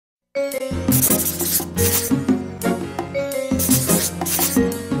I'm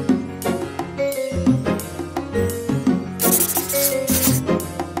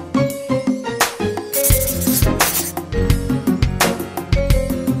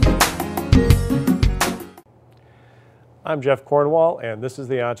Jeff Cornwall, and this is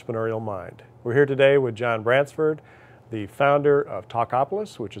the Entrepreneurial Mind. We're here today with John Bransford, the founder of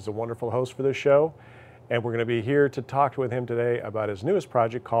Talkapolis, which is a wonderful host for this show. And we're going to be here to talk with him today about his newest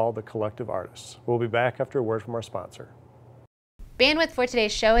project called The Collective Artists. We'll be back after a word from our sponsor. Bandwidth for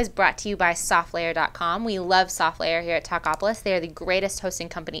today's show is brought to you by SoftLayer.com. We love SoftLayer here at Talkapolis. They are the greatest hosting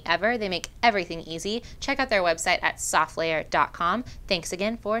company ever. They make everything easy. Check out their website at SoftLayer.com. Thanks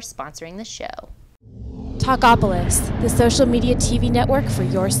again for sponsoring the show. Talkapolis, the social media TV network for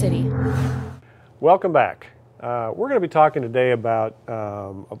your city. Welcome back. We're going to be talking today about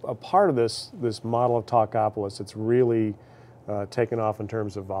a part of this model of Talkapolis that's really taken off in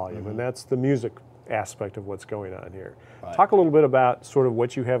terms of volume, and that's the music aspect of what's going on here. Right. Talk a little bit about sort of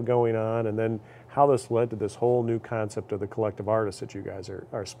what you have going on, and then how this led to this whole new concept of the collective artists that you guys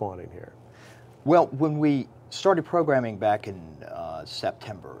are spawning here. Well, when we started programming back in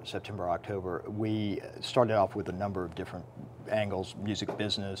September, October, we started off with a number of different angles, music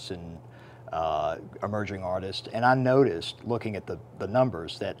business and emerging artists. And I noticed, looking at the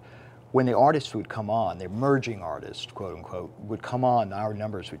numbers, that when the artists would come on, the emerging artists, quote unquote, would come on, our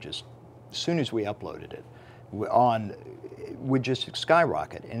numbers would just, as soon as we uploaded it, would just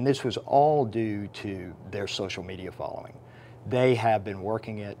skyrocket. And this was all due to their social media following. They have been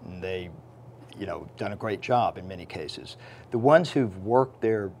working it, and they done a great job in many cases. The ones who've worked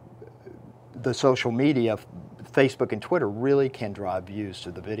the social media, Facebook and Twitter, really can drive views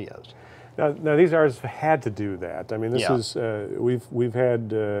to the videos. Now these artists have had to do that. I mean, this is we've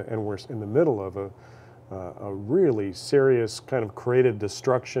had and we're in the middle of a really serious kind of creative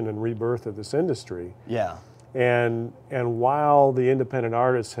destruction and rebirth of this industry. Yeah. And while the independent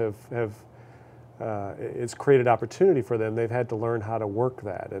artists have it's created opportunity for them, they've had to learn how to work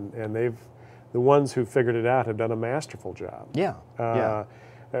that, and the ones who figured it out have done a masterful job. Yeah.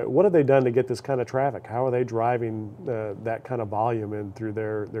 What have they done to get this kind of traffic? How are they driving that kind of volume in through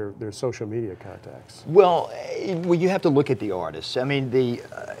their social media contacts? Well, you have to look at the artists. I mean,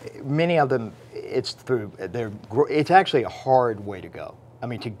 many of them, it's actually a hard way to go. I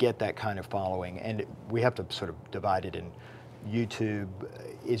mean, to get that kind of following, and we have to sort of divide it in. YouTube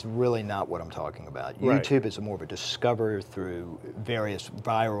is really not what I'm talking about. Right. YouTube is more of a discover through various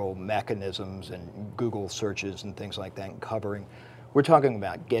viral mechanisms and Google searches and things like that, and covering. We're talking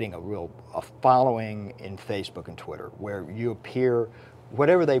about getting a following in Facebook and Twitter, where you appear,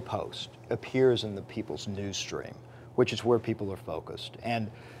 whatever they post appears in the people's news stream, which is where people are focused.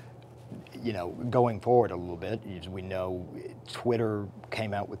 And going forward a little bit, as we know, Twitter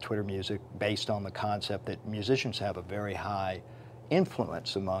came out with Twitter Music based on the concept that musicians have a very high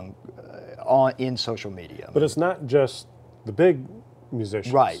influence in social media. But it's not just the big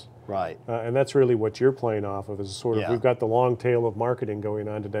musicians. Right, right. And that's really what you're playing off of, is sort of, we've got the long tail of marketing going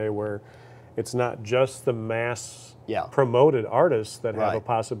on today, where it's not just the mass promoted artists that have a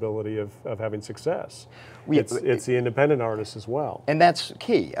possibility of having success. It's the independent artists as well. And that's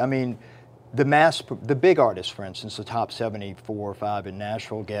key. I mean, the big artists, for instance, the top 74 or 5 in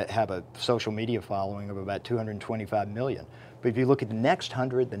Nashville have a social media following of about 225 million. But if you look at the next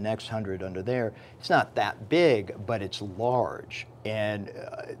 100 under there, it's not that big, but it's large. And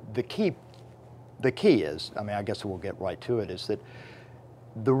the key is, I mean, I guess we'll get right to it, is that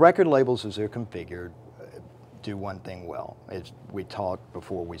the record labels, as they're configured, do one thing well, as we talked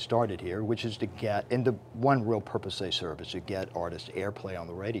before we started here, which is to get, and the one real purpose they serve is to get artists airplay on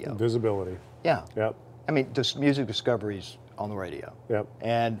the radio. Visibility. Yeah. Yep. I mean, just music discoveries on the radio. Yep.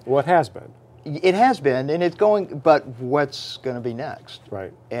 And what has been? It has been, and it's going, but what's going to be next?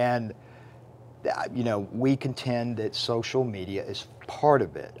 Right. And, we contend that social media is part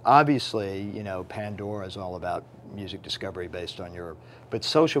of it. Obviously, Pandora is all about music discovery based on but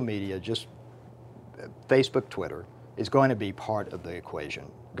social media, just Facebook, Twitter, is going to be part of the equation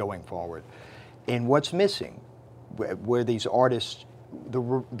going forward. And what's missing, where these artists, the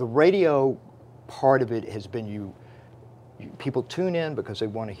radio part of it has been people tune in because they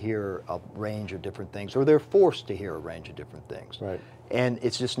want to hear a range of different things, or they're forced to hear a range of different things. Right. And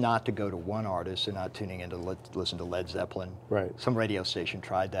it's just not to go to one artist. They're not tuning in to listen to Led Zeppelin. Right. Some radio station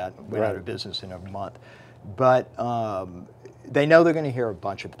tried that and went out of business in a month. But they know they're going to hear a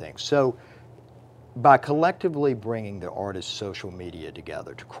bunch of things. So by collectively bringing the artists' social media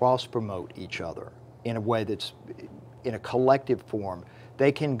together to cross-promote each other in a way that's in a collective form,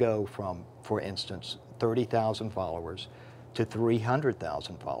 they can go from, for instance, 30,000 followers to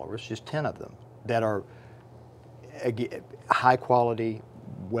 300,000 followers, just 10 of them, that are high quality,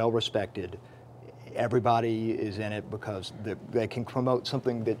 well respected. Everybody is in it because they can promote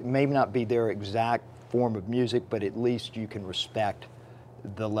something that may not be their exact form of music, but at least you can respect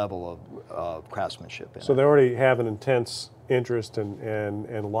the level of craftsmanship in it. So they already have an intense interest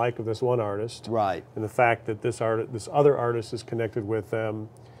and like of this one artist, right? And the fact that this other artist is connected with them,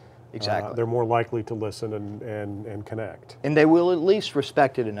 exactly, they're more likely to listen and connect. And they will at least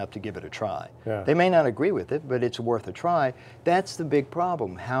respect it enough to give it a try. Yeah. They may not agree with it, but it's worth a try. That's the big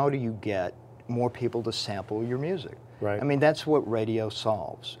problem. How do you get more people to sample your music? Right. I mean, that's what radio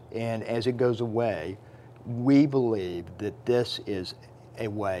solves. And as it goes away, we believe that this is a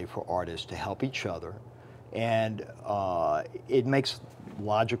way for artists to help each other, and it makes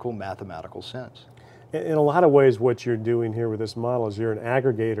logical, mathematical sense. In a lot of ways, what you're doing here with this model is you're an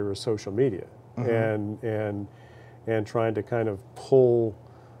aggregator of social media, and trying to kind of pull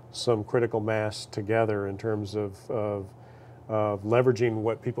some critical mass together in terms of leveraging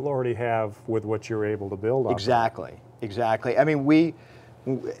what people already have with what you're able to build on. Exactly, exactly. I mean,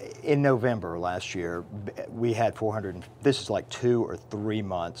 in November last year, we had 400, this is like 2 or 3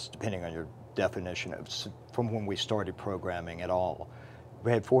 months, depending on your definition of, from when we started programming at all.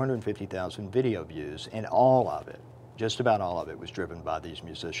 We had 450,000 video views, and all of it, just about all of it, was driven by these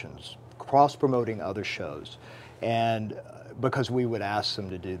musicians, cross-promoting other shows. And because we would ask them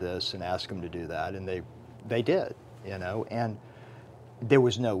to do this and ask them to do that, and they did, you know, and there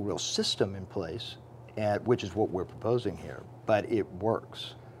was no real system in place, which is what we're proposing here, but it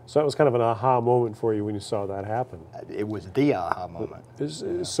works. So that was kind of an aha moment for you when you saw that happen. It was the aha moment.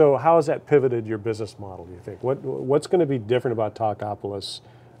 So how has that pivoted your business model, do you think? What's going to be different about Talkapolis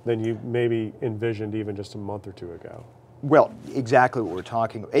than you maybe envisioned even just a month or two ago? Well, exactly what we're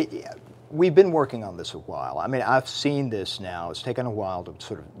talking about. We've been working on this a while. I mean, I've seen this now. It's taken a while to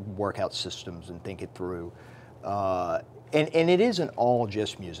sort of work out systems and think it through. And it isn't all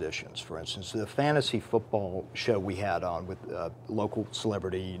just musicians. For instance, the fantasy football show we had on with local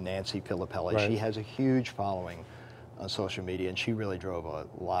celebrity Nancy Filippelli, right. She has a huge following on social media, and she really drove a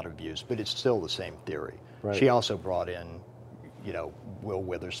lot of views, but it's still the same theory. Right. She also brought in, you know, Will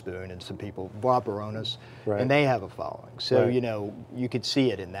Witherspoon and some people, Bob Baronis, right. And they have a following. So, right. you know, you could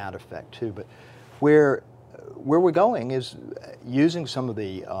see it in that effect too. But where we're going is using some of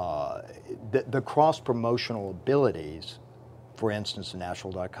the cross-promotional abilities, for instance,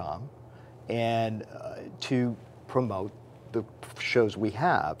 National.com, and to promote the shows we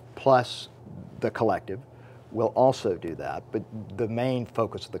have, plus the collective will also do that. But the main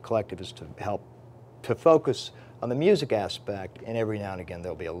focus of the collective is to help to focus on the music aspect, and every now and again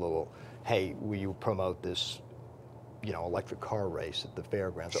there'll be a little, hey, will you promote this, you know, electric car race at the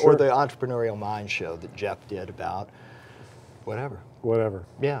fairgrounds, sure. Or the Entrepreneurial Mind show that Jeff did about whatever. Whatever.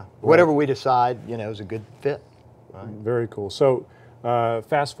 Yeah, right. Whatever we decide, you know, is a good fit. Right? Very cool. So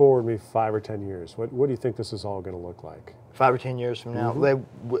fast forward maybe 5 or 10 years. What do you think this is all going to look like? 5 or 10 years from now,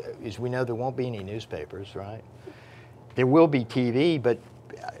 as we know, there won't be any newspapers, right? There will be TV, but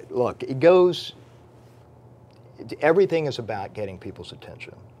look, it goes, everything is about getting people's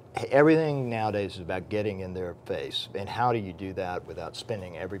attention. Everything nowadays is about getting in their face, and how do you do that without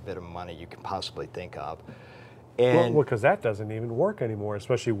spending every bit of money you can possibly think of? And well, because that doesn't even work anymore,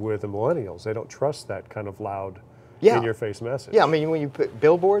 especially with the millennials. They don't trust that kind of loud, in-your-face message. Yeah, I mean, when you put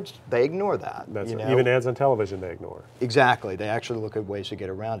billboards, they ignore that. That's you right. know? Even ads on television, they ignore. Exactly. They actually look at ways to get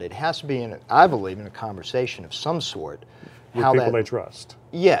around it. It has to be, I believe, in a conversation of some sort. With people they trust.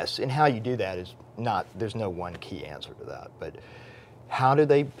 Yes, and how you do that is not, there's no one key answer to that, but how do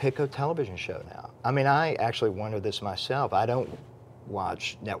they pick a television show now? I mean, I actually wonder this myself. I don't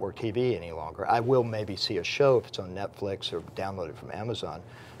watch network TV any longer. I will maybe see a show if it's on Netflix or download it from Amazon,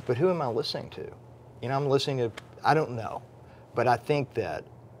 but who am I listening to? You know, I'm listening to, I don't know, but I think that,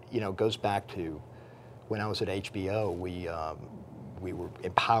 you know, it goes back to when I was at HBO, we were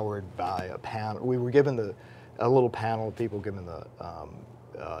empowered by a panel. We were given a little panel of people given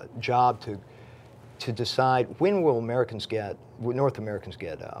the job to decide when will North Americans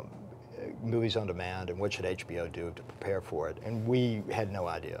get movies on demand, and what should HBO do to prepare for it? And we had no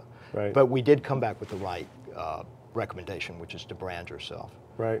idea. Right. But we did come back with the right recommendation, which is to brand yourself.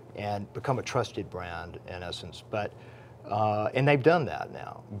 Right. And become a trusted brand, in essence. But and they've done that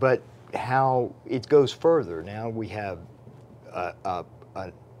now. But how it goes further, now we have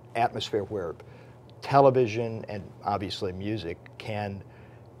an atmosphere where television and obviously music can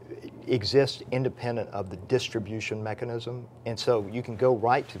exist independent of the distribution mechanism, and so you can go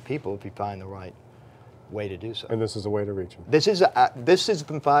right to people if you find the right way to do so. And this is a way to reach them. This is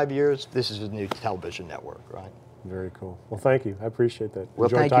in 5 years. This is a new television network, right? Very cool. Well, thank you. I appreciate that. Well,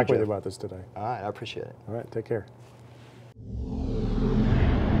 Enjoyed thank you, talking with Jeff. you about this today. All right, I appreciate it. All right, take care.